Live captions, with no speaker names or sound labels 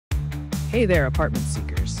Hey there, apartment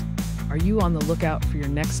seekers. Are you on the lookout for your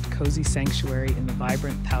next cozy sanctuary in the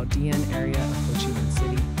vibrant Thao Dien area of Ho Chi Minh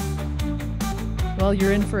City? Well,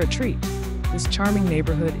 you're in for a treat. This charming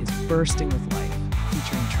neighborhood is bursting with life,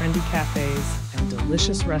 featuring trendy cafes and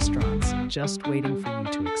delicious restaurants just waiting for you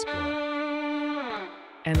to explore.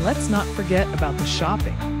 And let's not forget about the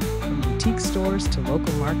shopping. From boutique stores to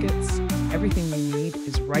local markets, everything you need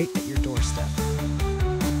is right at your doorstep.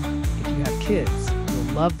 If you have kids,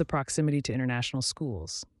 you'll love the proximity to international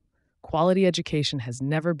schools. Quality education has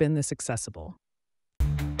never been this accessible.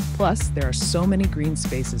 Plus, there are so many green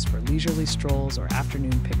spaces for leisurely strolls or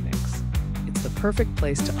afternoon picnics. It's the perfect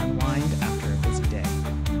place to unwind after a busy day.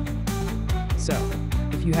 So,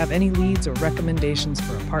 if you have any leads or recommendations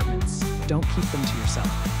for apartments, don't keep them to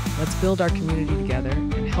yourself. Let's build our community together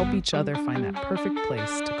and help each other find that perfect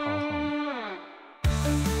place to call home.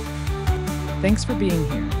 Thanks for being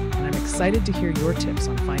here, and I'm excited to hear your tips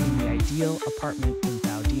on finding the ideal apartment in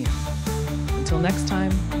Thao Dien. Until next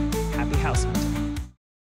time, happy house